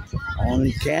people.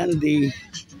 Only candy.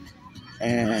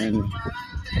 And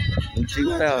let's see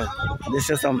what else. This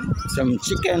is some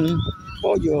chicken,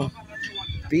 pollo,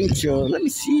 pincho. Let me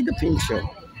see the pincho.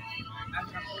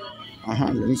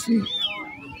 Let me see.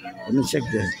 Let me check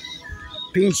this.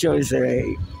 Pincho is a.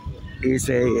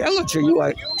 I'm gonna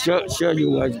show you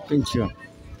what pincho.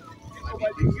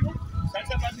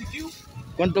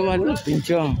 ¿Cuánto vale los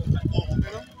pinchos?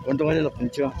 ¿Cuánto vale los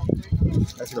pinchos?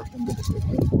 Así los tengo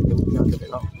de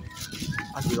lado.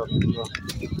 Así los tengo.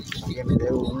 Aquí me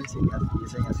debo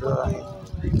enseñárselo a la gente.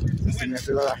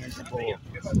 Enseñárselo a la gente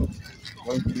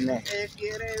por internet.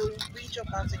 Quiere un pincho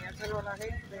para enseñárselo a la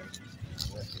gente.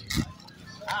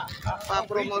 Para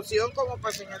promoción como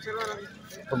para enseñárselo a la gente.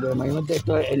 Porque mayormente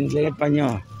esto es en inglés y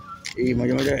español. Y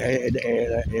mayormente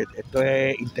esto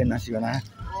es internacional.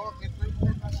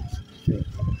 Sí.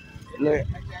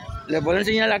 ¿Le puedo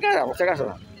enseñar la cara, por si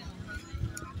acaso?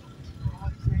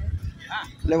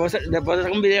 ¿Le puedo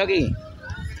hacer un video aquí?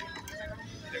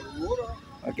 Seguro.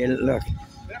 Ok, look.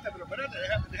 Espérate,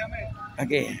 déjame.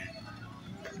 Aquí.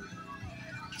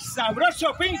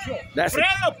 Sabroso pincho, That's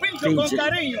Fredo pincho con pincho.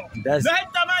 cariño. That's- No es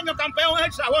el tamaño, campeón, es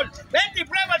el sabor. Vente y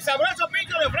prueba el sabroso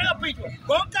pincho de Fredo Pincho.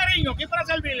 Con cariño, aquí para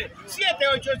servirle.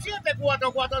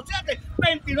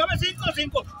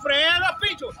 787-447-2955. Fredo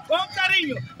Pincho, con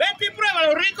cariño. Vente y prueba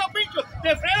los ricos pinchos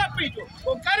de Fredo Pincho.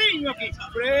 Con cariño aquí.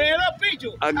 Fredo Pincho.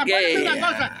 Acuérdate una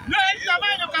cosa, no es el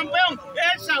tamaño, campeón, es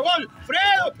el sabor.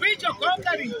 Fredo Pincho con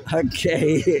cariño.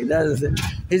 Okay,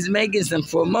 he's making some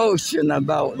promotion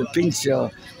about the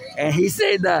pincho, and he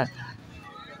said that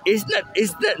it's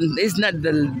not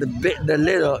the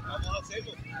little.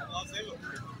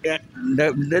 Yeah,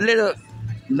 the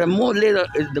more little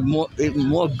is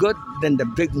more good than the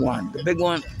big one. The big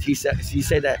one, she said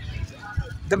that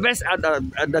the best are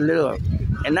the little,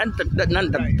 and not the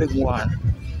big one.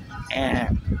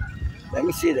 And let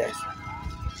me see this.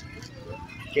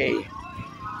 Okay.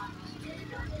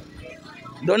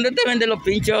 ¿Dónde te venden los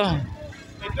pinchos?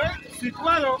 Estoy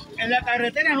situado en la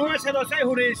carretera 906,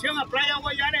 jurisdicción a Playa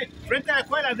Guayares, frente a la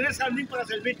escuela Andrés Saldín para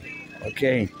servirte.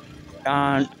 Okay.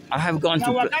 I have gone El to.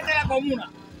 aguacate de la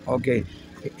comuna. Okay.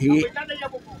 he Capitán de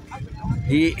Yabucoa.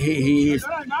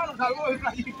 Hermano, saludos y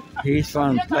playitas. He's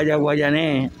from Playa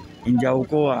Guayané in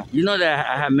Yabucoa. You know that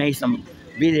I have made some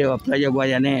video of Playa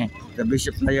Guayané, the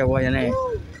Bishop Playa Guayané.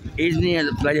 It's near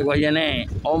the Playa Guayané,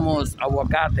 almost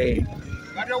Aguacate.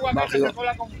 Barrio Aguacate,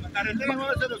 la carretera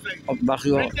 906.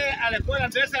 Frente a la escuela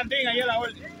Andrés Sandín, ahí a la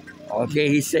orden. Okay,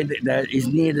 he said that it's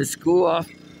near the school of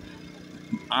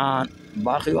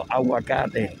Barrio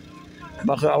Aguacate.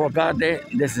 Barrio Aguacate,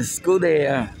 there's a school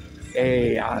there.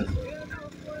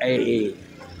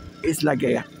 It's like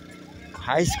a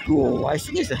high school. I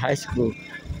think it's a high school,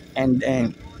 and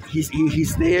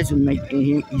he's there to make.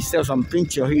 He sells some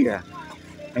pincho here,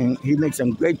 and he makes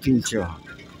some great pincho.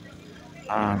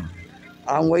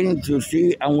 I'm waiting to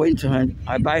see. I'm waiting to him.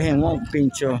 I buy him one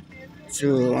pincho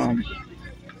to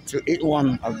eat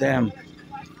one of them.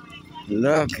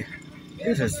 Look,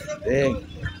 this is big.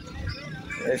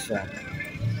 This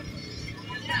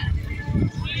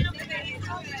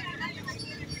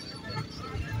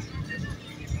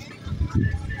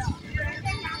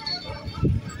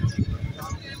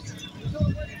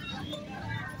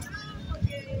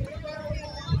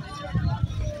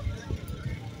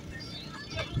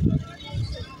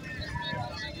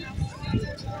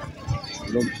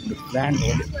look, the plant,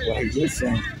 what he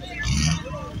using.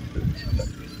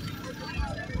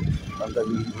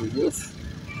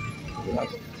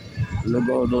 Look at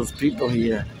all those people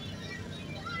here.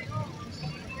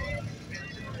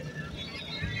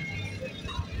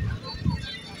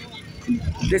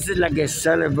 This is like a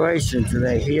celebration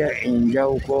today here in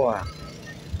Yabucoa.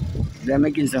 They're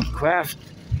making some craft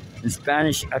in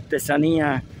Spanish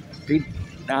artesanía,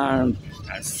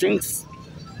 things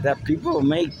that people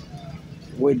make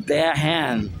with their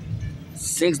hand,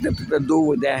 things that people do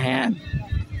with their hand,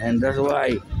 and that's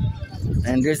why.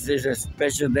 And this is a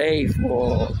special day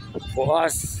for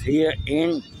us here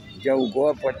in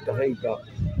Yabucoa, Puerto Rico.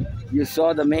 You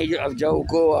saw the mayor of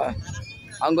Yabucoa.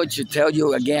 I'm going to tell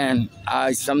you again,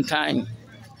 I sometimes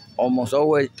almost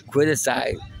always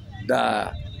criticize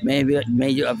the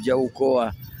mayor of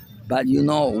Yabucoa, but you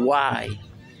know why?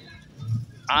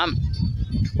 I'm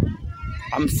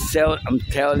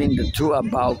telling the truth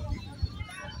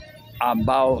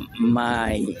about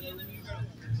my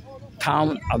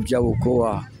town of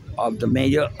Yabucoa, of the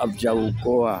mayor of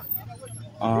Yabucoa.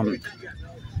 I'm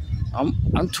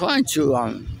trying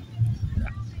to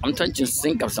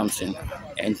think of something,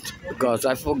 and because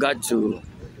I forgot to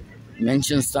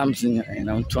mention something,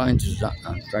 and I'm trying to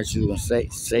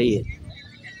say it.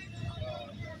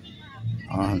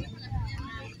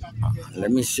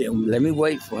 Let me see. Let me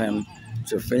wait for him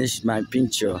to finish my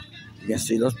pincho. You can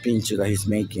see those pinchos that he's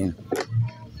making.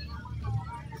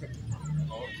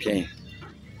 Okay.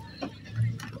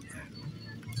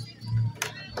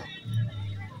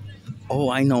 Oh,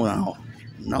 I know now.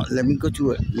 No, let me go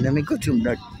to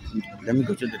the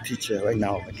teacher right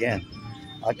now again.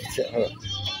 I can tell her.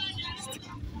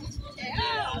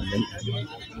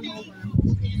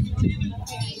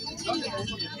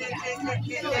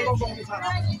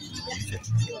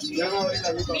 Mira,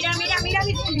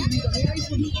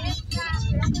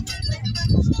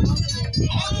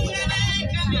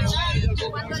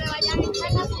 cuando le vayan a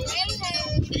echar a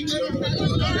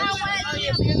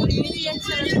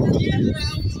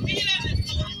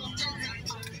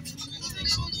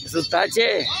su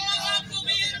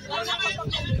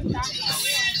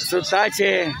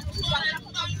Sutache.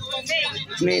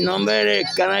 Mi nombre de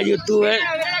canal YouTube.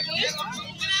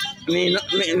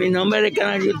 Mi nombre de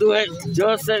canal YouTube es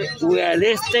Joseph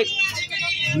Realistic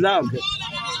Vlog.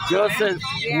 Joseph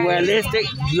Realistic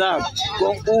Vlog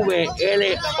con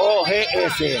VLOGS.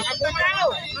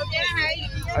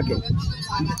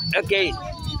 Okay.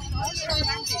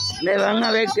 Me van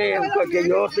a ver que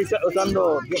yo estoy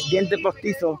usando dientes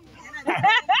postizos.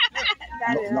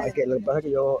 No, es que lo que pasa es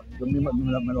que yo mismo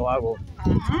me lo hago.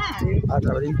 A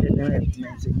través de internet me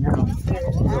enseñaron. Yo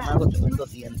me hago tremendo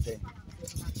dientes.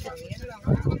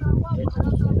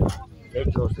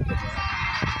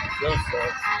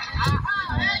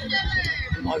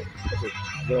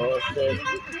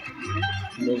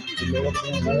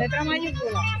 ¿Con letra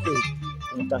mayúscula? Sí,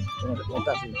 como está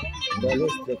así.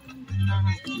 Realistic.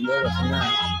 Y luego final.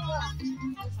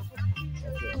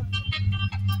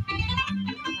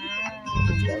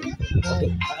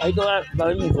 Okay. Ahí va a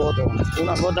ver mi foto.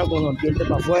 Una foto con los dientes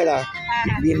para afuera.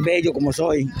 Bien bello como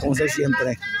soy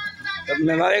siempre.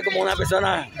 Me va a ver como una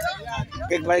persona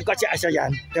que parezco a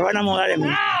Chayanne. Te va a enamorar de mí.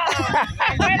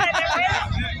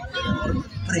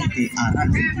 Frente a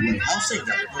Radio Warehouse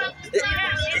Yabucoa.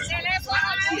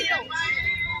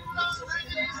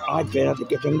 Ay, espérate,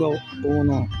 que tengo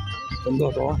uno.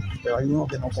 Tengo dos, pero hay uno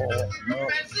que no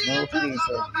lo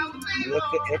utilizo. Y es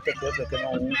que este creo que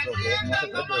no uso, que no se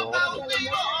puede otro.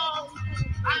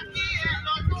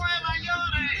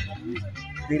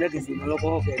 Dile que si no lo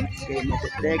cojo, que me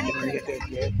testé, que me diga que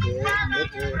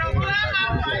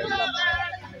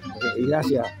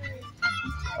gracias.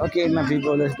 Okay, my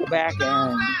people, let's go back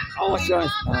and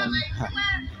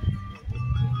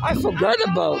I forgot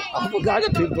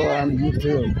the people on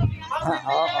YouTube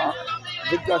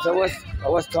because I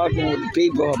was talking with the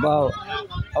people about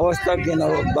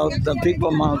the people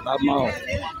on my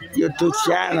YouTube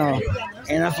channel,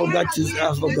 and I forgot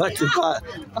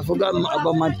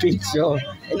about my picture,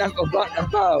 and I forgot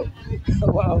about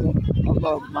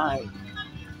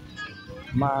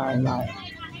my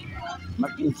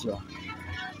picture.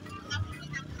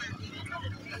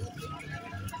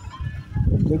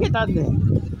 ¿Qué tarde?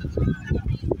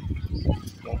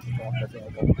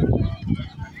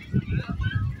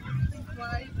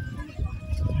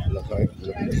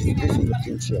 This is the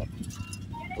picture.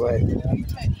 Right.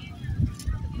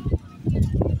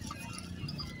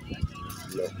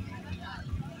 Look.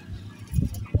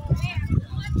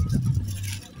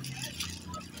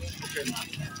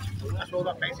 Una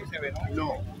sola Pepsi se ve, ¿no?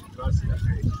 No, gracias.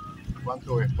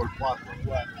 ¿Cuánto es? Por 4.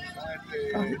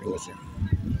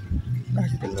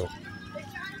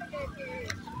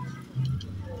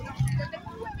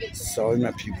 Sorry,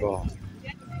 my people.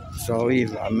 Sorry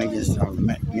if I'm making some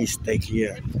mistake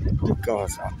here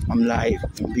because I'm live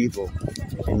in people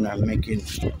and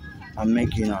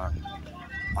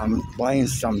I'm buying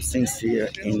some things here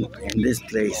in this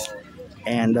place,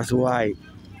 and that's why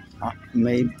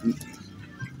maybe.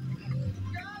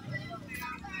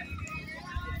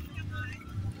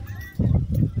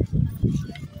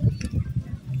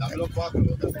 I'll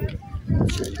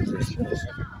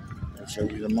show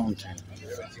you the mountain.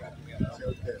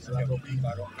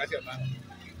 Gracias, hermano.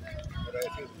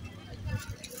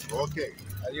 Ok.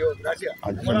 Adiós, gracias.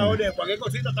 Por la orden, cualquier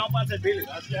cosita estamos para servirle.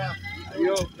 Gracias.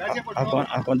 Adiós, gracias por todo.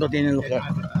 ¿A cuánto tienen los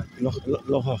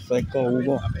refrescos,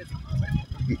 jugo?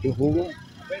 ¿Y jugo?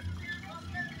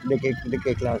 ¿De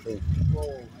qué clase?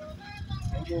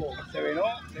 Tengo Sevenó,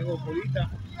 tengo Polita,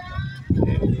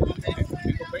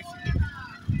 5 pesos.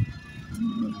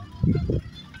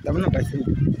 Dame una peso.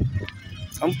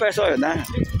 Un peso, ¿verdad?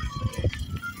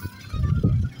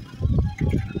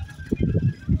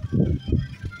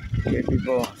 Okay,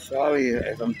 people, sorry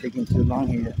if I'm taking too long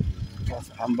here.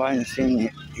 I'm buying things.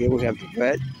 Here we have the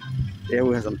bread. There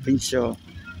we have some pincho.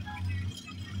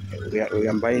 We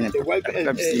are buying a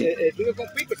Pepsi. ¿Tuve con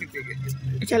pico sin pique?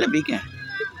 Échale pique.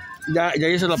 Ya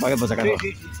yo se lo pagué por sacarlo.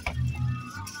 Sí.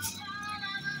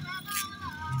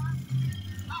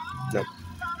 Look.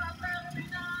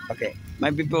 Okay, my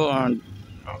people, I'm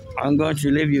going to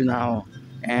leave you now,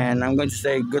 and I'm going to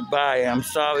say goodbye. I'm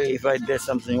sorry if I did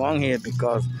something wrong here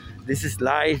because this is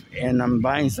live, and I'm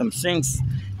buying some things.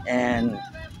 And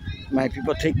my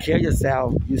people, take care of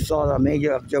yourself. You saw the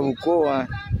mayor of Yabucoa,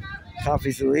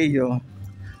 Javi Zurillo.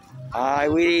 I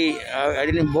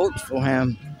didn't vote for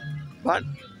him, but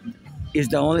he's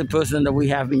the only person that we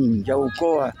have in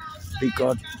Yabucoa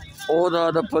because all the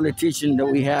other politicians that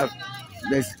we have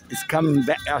is coming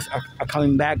back, are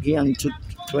coming back here in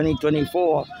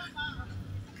 2024.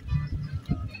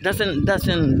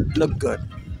 Doesn't look good.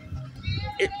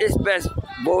 It's best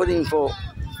voting for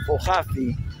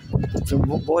Javi to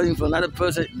voting for another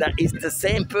person that is the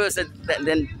same person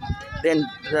than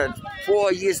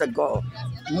 4 years ago,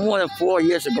 more than 4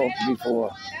 years ago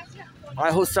before.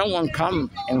 I hope someone come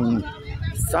and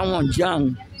someone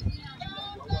young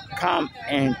come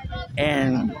and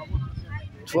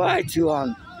try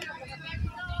to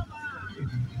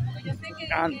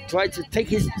take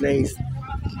his place,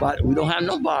 but we don't have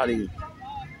nobody.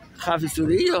 Javi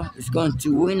Zurillo is going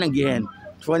to win again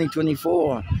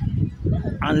 2024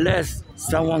 unless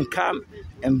someone come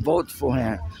and vote for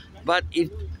him. But if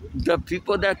the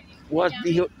people that was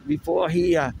before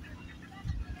here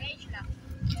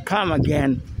come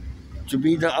again to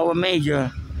be our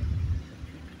mayor,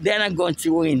 they're not going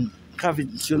to win. Javi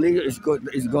Zurillo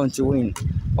is going to win.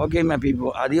 Okay, my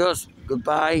people, adios,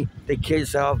 goodbye, take care of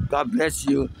yourself, God bless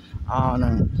you. I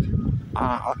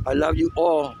love you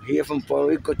all here from Puerto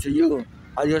Rico to you.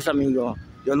 Adiós, amigos.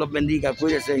 Dios los bendiga,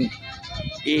 cuídense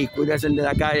y cuídense de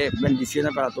la calle.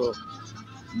 Bendiciones para todos.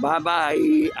 Bye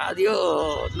bye,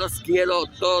 adiós. Los quiero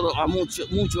todos, a mucho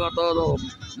a todos.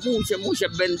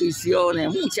 Muchas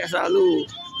bendiciones, mucha salud,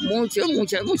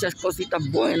 muchas cositas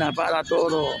buenas para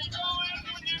todos.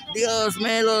 Dios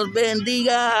me los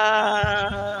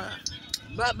bendiga.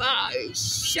 Bye bye.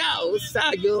 Chao,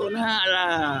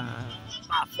 sayonara.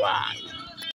 Bye bye.